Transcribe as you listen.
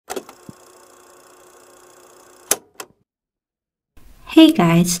Hey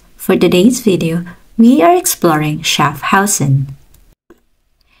guys, for today's video, we are exploring Schaffhausen.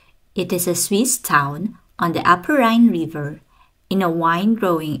 It is a Swiss town on the Upper Rhine River in a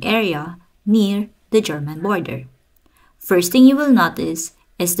wine-growing area near the German border. First thing you will notice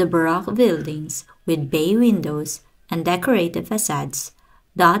is the Baroque buildings with bay windows and decorative facades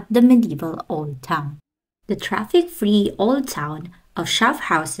dot the medieval old town. The traffic-free old town of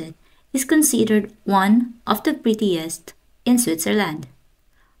Schaffhausen is considered one of the prettiest in Switzerland,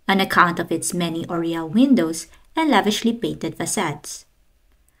 on account of its many oriel windows and lavishly painted facades.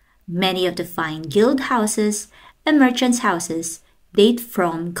 Many of the fine guild houses and merchants' houses date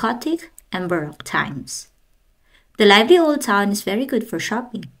from Gothic and Baroque times. The lively old town is very good for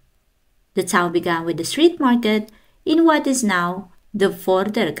shopping. The town began with the street market in what is now the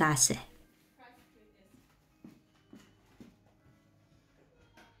Vordergasse.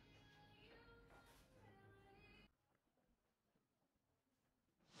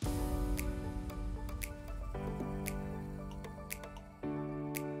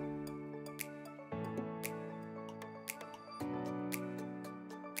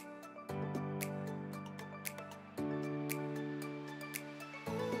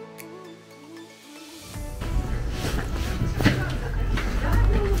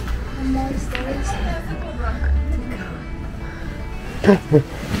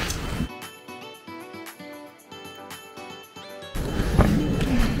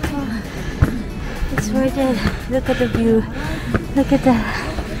 It's worth it. Look at the view. Look at that.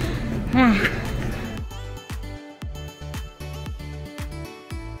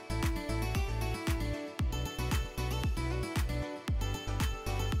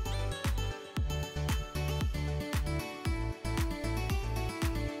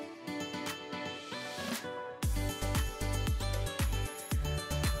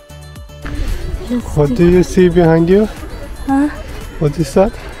 What do you see behind you? Huh? What is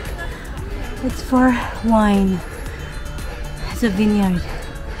that? It's for wine. It's a vineyard.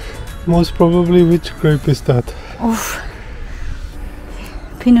 Most probably, which grape is that? Oh,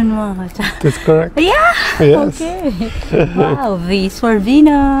 Pinot Noir. That's correct. Yeah. Yes. Okay. Wow. V is for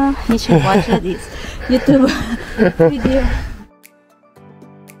Vino. You should watch this YouTube video.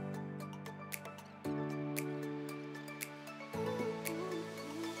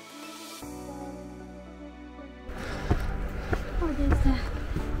 Oh, there's the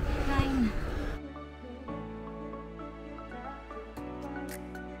line.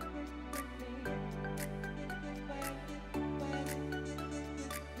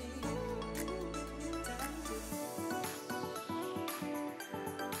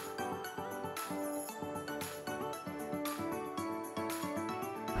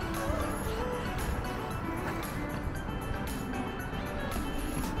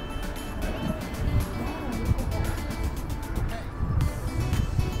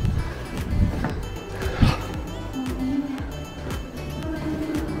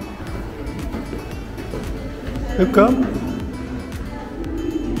 You come?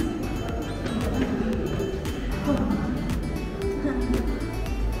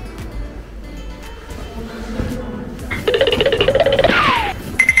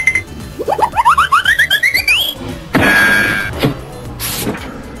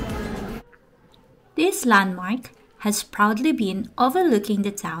 This landmark has proudly been overlooking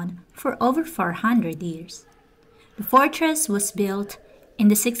the town for over 400 years. The fortress was built in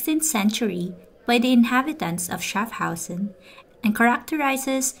the 16th century by the inhabitants of Schaffhausen and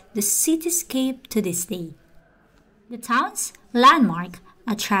characterizes the cityscape to this day. The town's landmark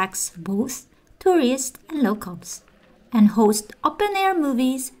attracts both tourists and locals and hosts open-air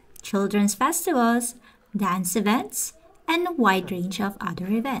movies, children's festivals, dance events, and a wide range of other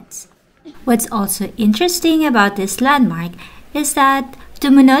events. What's also interesting about this landmark is that the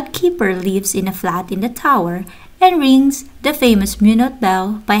Munot keeper lives in a flat in the tower and rings the famous Munot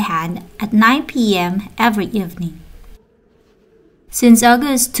bell by hand at 9 p.m. every evening. Since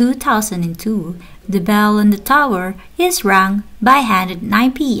August 2002, the bell on the tower is rung by hand at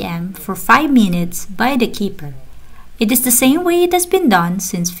 9 p.m. for 5 minutes by the keeper. It is the same way it has been done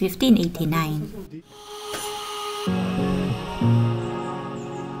since 1589.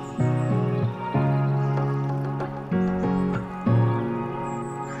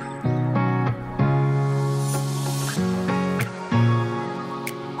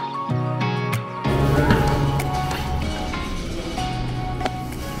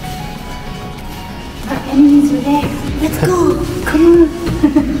 Enemies are there. Let's go. Come on.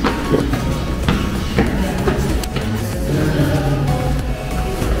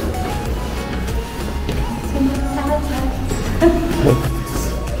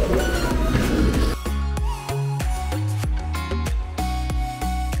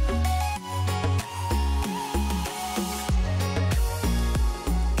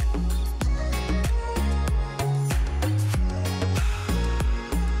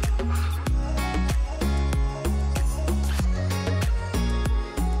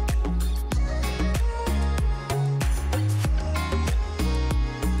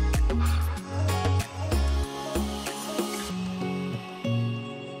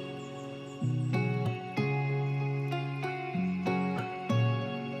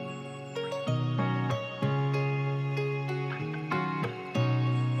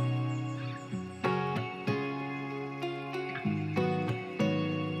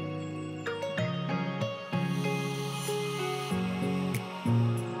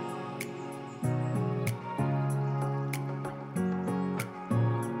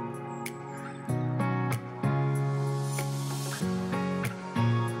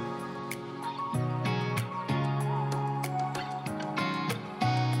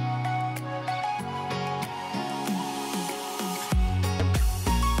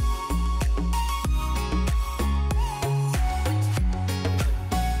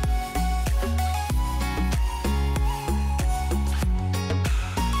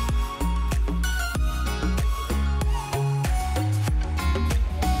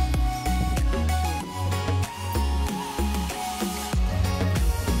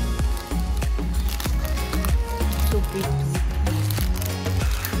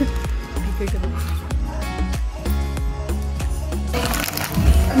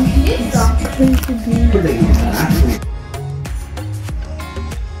 possibly.